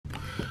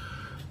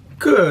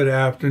Good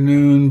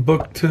afternoon,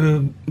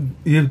 BookTube,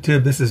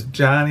 YouTube. This is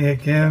Johnny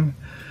again.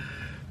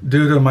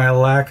 Due to my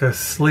lack of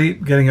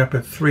sleep, getting up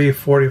at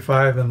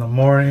 3:45 in the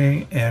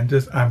morning, and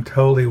I'm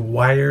totally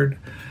wired.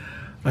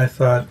 I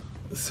thought,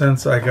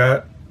 since I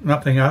got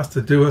nothing else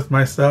to do with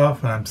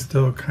myself, and I'm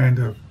still kind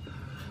of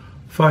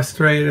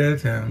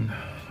frustrated and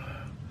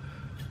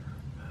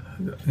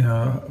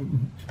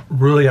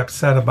really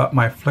upset about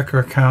my Flickr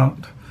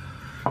account.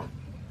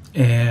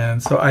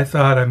 And so I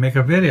thought I'd make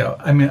a video.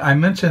 I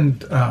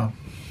mentioned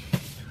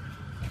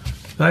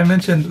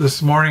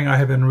this morning I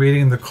have been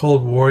reading The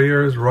Cold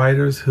Warriors,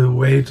 Writers Who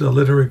Waged a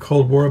Literary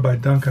Cold War by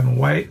Duncan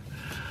White.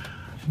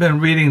 I've been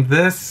reading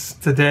this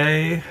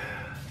today.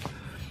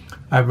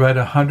 I've read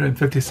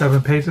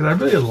 157 pages. I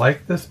really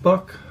like this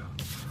book.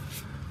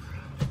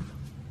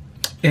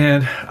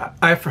 And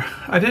I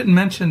didn't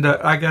mention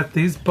that I got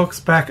these books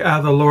back out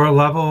of the lower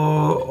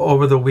level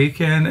over the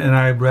weekend, and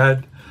I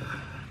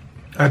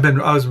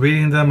was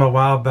reading them a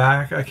while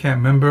back. I can't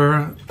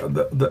remember.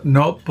 The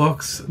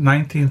Notebooks,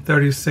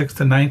 1936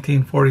 to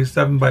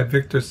 1947 by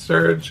Victor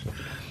Serge,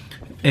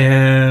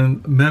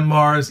 and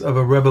Memoirs of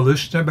a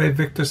Revolutionary by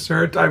Victor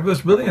Serge. I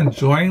was really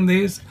enjoying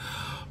these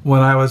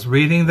when I was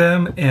reading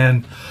them,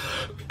 and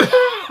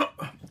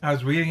I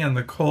was reading in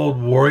The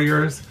Cold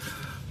Warriors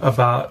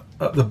about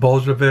the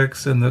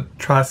Bolsheviks and the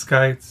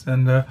Trotskyites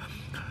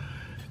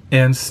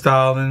and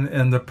Stalin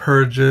and the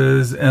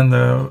purges and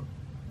the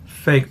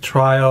fake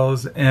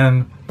trials,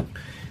 and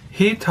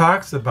he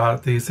talks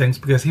about these things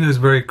because he was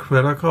very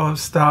critical of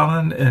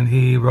Stalin, and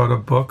he wrote a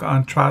book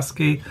on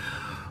Trotsky,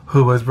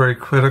 who was very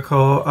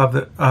critical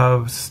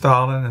of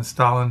Stalin, and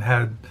Stalin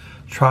had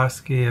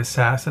Trotsky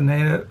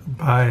assassinated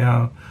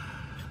by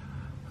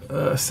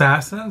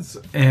assassins,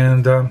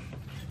 and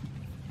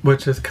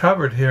which is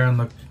covered here in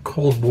The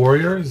Cold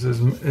Warriors,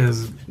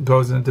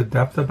 goes into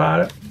depth about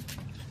it.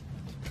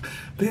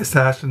 The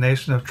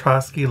assassination of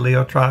Trotsky,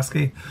 Leo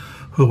Trotsky,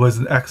 who was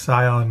in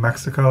exile in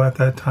Mexico at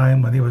that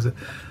time when he was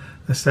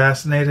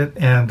assassinated.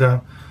 And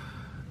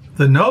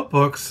the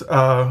Notebooks,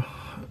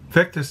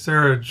 Victor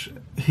Serge,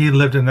 he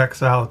lived in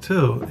exile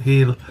too.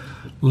 He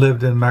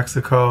lived in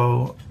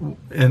Mexico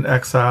in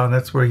exile, and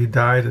that's where he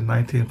died in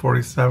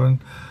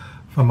 1947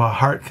 from a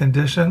heart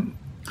condition.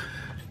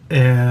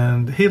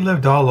 And he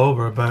lived all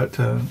over, but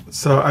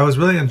so I was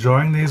really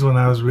enjoying these when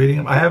I was reading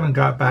them. I haven't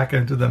got back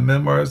into the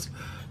Memoirs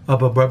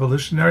of a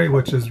Revolutionary,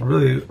 which is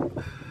really,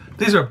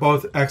 these are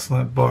both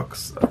excellent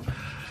books.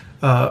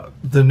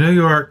 The New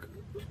York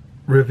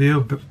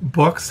Review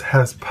Books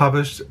has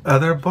published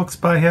other books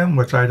by him,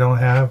 which I don't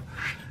have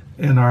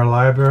in our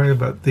library,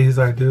 but these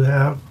I do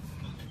have.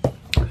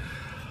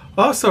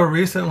 Also,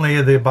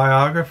 recently, the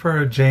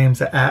biographer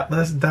James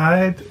Atlas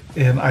died,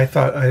 and I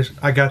thought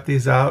I got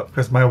these out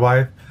because my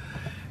wife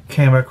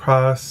came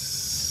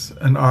across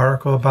an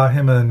article about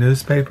him in the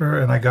newspaper,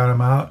 and I got him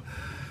out.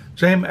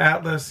 James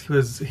Atlas,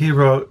 he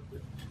wrote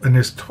in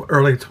his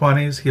early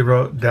 20s, he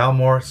wrote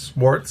Dalmor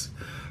Swartz,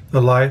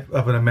 The Life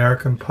of an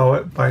American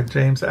Poet by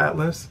James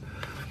Atlas.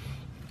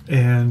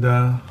 And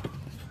yeah,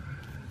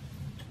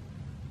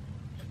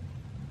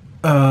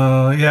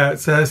 it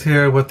says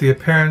here, with the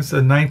appearance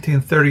in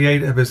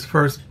 1938 of his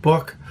first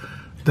book,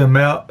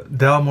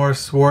 Dalmor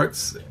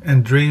Swartz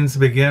and Dreams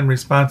Begin,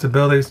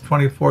 Responsibilities,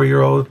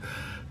 24-year-old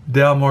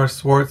Dalmor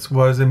Swartz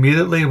was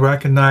immediately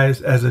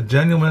recognized as a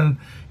genuine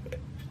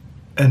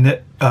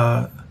and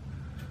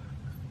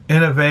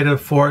innovative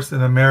force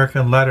in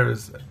American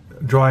letters,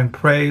 drawing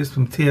praise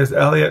from T.S.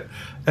 Eliot,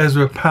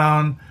 Ezra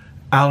Pound,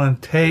 Alan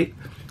Tate,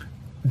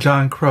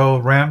 John Crowe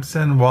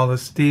Ramsden,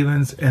 Wallace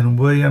Stevens, and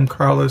William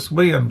Carlos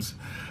Williams.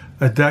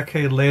 A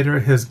decade later,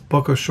 his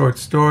book of short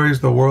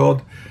stories, The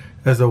World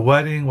as a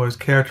Wedding, was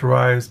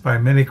characterized by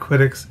many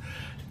critics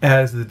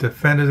as the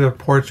definitive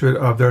portrait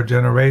of their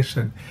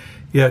generation.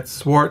 Yet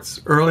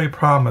Swartz's early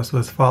promise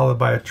was followed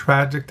by a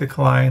tragic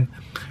decline,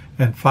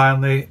 and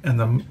finally, in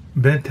the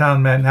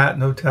Midtown Manhattan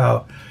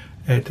Hotel,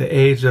 at the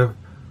age of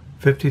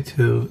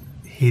 52,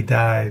 he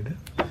died.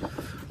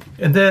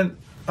 And then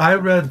I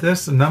read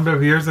this a number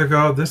of years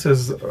ago. This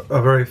is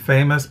a very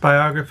famous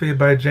biography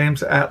by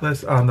James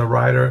Atlas on the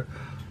writer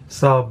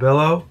Saul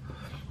Bellow,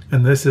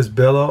 and this is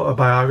Bellow, a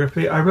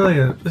biography.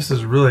 This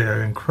is really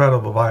an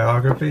incredible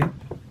biography.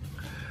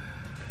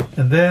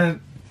 And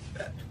then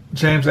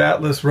James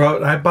Atlas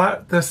wrote, I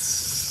bought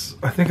this,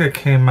 I think it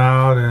came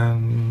out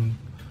in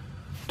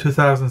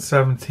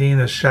 2017,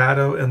 A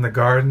Shadow in the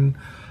Garden,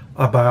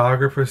 A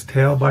Biographer's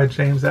Tale by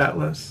James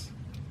Atlas.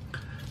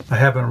 I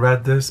haven't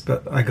read this,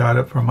 but I got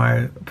it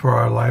for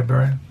our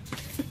library.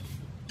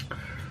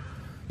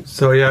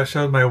 So yeah, I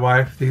showed my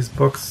wife these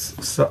books,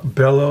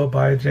 Bellow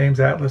by James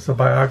Atlas, a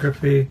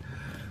biography,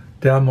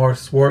 Dalmor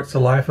Swartz, A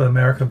Life of an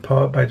American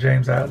Poet by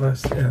James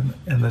Atlas, and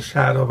In the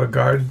Shadow of a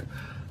Garden,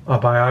 A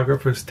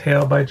Biographer's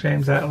Tale by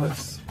James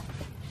Atlas.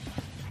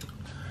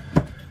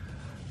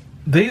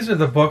 These are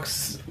the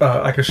books,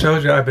 like I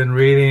showed you, I've been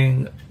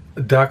reading.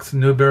 Ducks,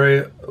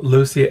 Newbury,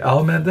 Lucy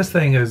Ellmann. This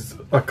thing is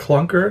a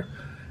clunker.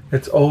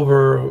 It's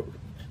over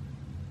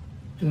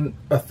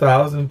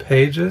 1,000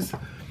 pages.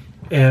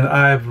 And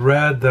I've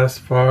read thus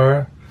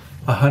far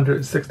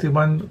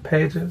 161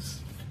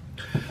 pages.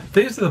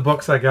 These are the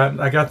books I got.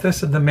 I got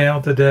this in the mail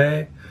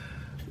today.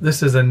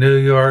 This is a New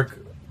York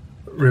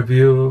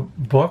Review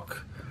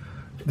book,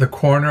 The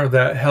Corner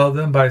That Held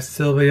Them by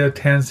Sylvia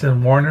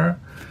Townsend Warner.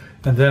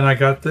 And then I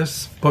got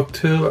this book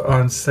too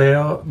on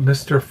sale,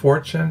 Mr.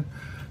 Fortune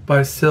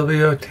by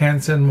Sylvia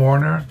Townsend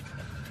Warner.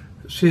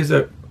 She's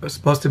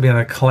supposed to be an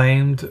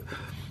acclaimed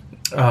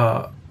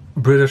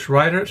British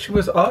writer.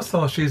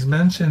 She's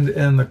mentioned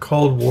in the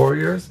Cold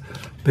Warriors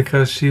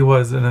because she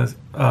was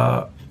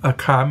a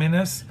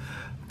communist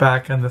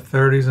back in the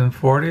 30s and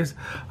 40s.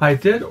 I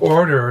did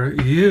order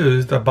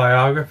used a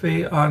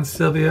biography on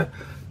Sylvia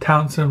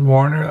Townsend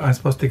Warner. I'm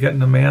supposed to get in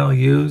the mail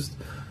used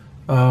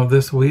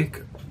this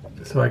week.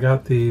 So I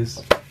got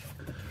these.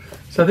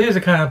 So these are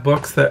kind of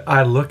books that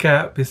I look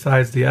at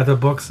besides the other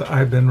books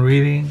I've been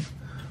reading.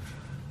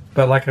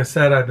 But like I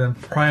said, I've been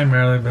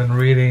primarily been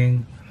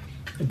reading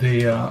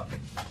the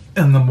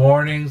in the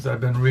mornings. I've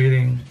been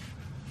reading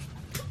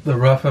the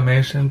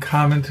Reformation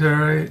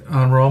commentary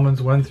on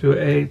Romans 1 through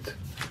 8.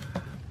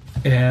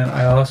 And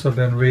I also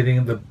been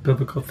reading the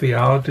Biblical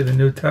Theology, the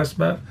New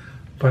Testament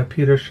by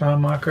Peter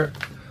Stuhlmacher.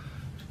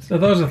 So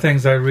those are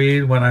things I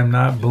read when I'm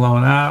not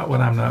blown out, when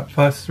I'm not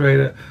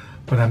frustrated,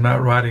 when I'm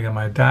not writing in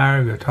my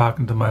diary or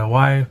talking to my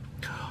wife,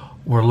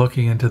 or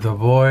looking into the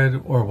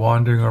void, or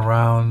wandering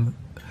around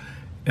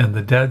in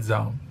the dead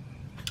zone.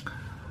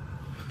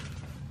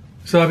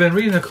 So I've been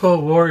reading the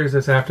Cold Warriors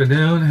this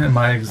afternoon in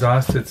my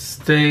exhausted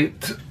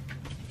state,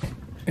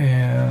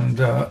 and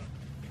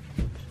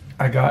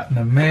I got in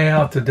the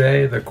mail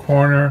today The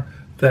Corner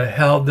That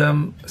Held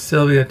Them,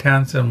 Sylvia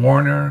Townsend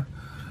Warner.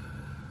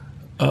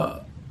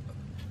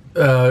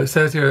 It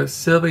says here,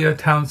 Sylvia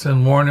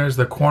Townsend Warner's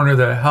The Corner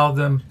That Held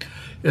Them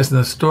is an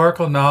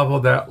historical novel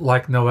that,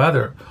 like no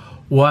other,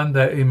 one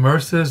that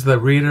immerses the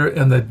reader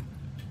in the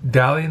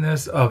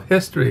dalliness of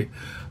history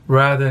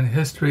rather than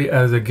history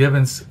as a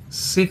given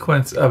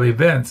sequence of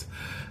events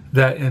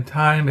that in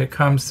time it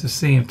comes to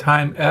seem.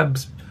 Time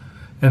ebbs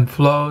and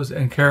flows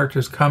and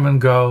characters come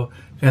and go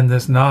in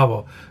this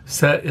novel,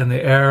 set in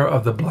the era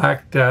of the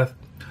Black Death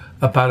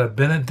about a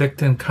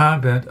Benedictine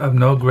convent of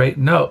no great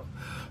note.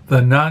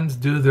 The nuns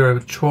do their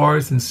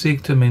chores and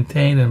seek to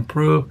maintain and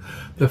improve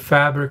the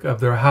fabric of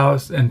their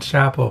house and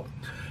chapel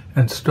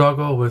and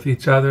struggle with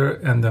each other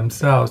and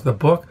themselves. The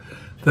book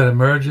that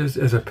emerges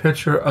is a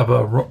picture of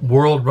a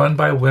world run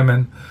by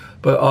women,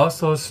 but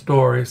also a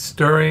story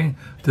stirring,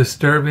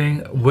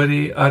 disturbing,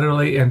 witty,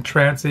 utterly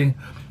entrancing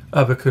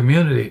of a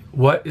community.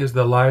 What is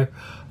the life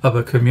of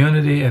a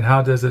community and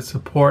how does it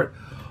support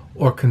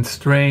or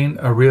constrain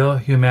a real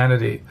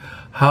humanity?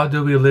 How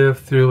do we live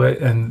through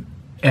it and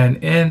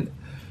in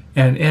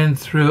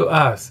through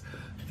us?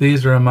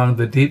 These are among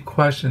the deep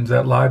questions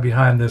that lie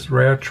behind this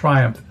rare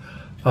triumph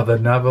of the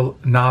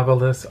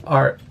novelist's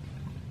art.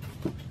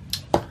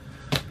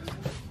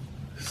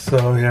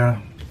 So yeah,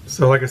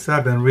 so like I said,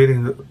 I've been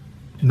reading the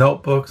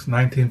Notebooks,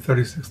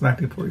 1936,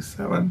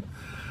 1947.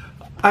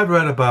 I've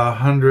read about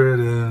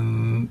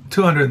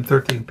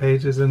 213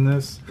 pages in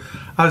this.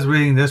 I was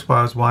reading this while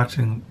I was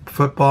watching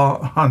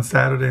football on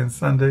Saturday and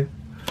Sunday.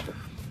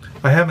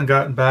 I haven't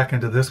gotten back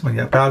into this one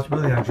yet, but I was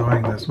really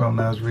enjoying this one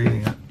when I was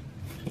reading it.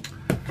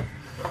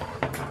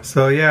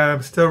 So yeah,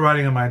 I'm still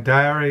writing in my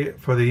diary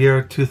for the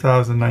year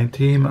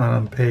 2019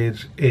 on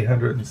page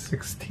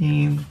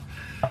 816.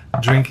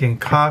 Drinking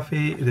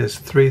coffee. It is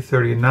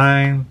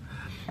 3:39,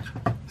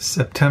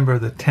 September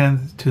the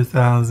 10th,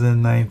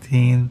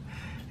 2019.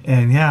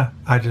 And yeah,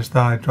 I just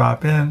thought I'd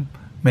drop in,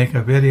 make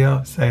a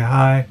video, say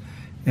hi.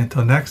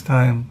 Until next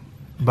time,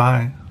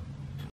 bye.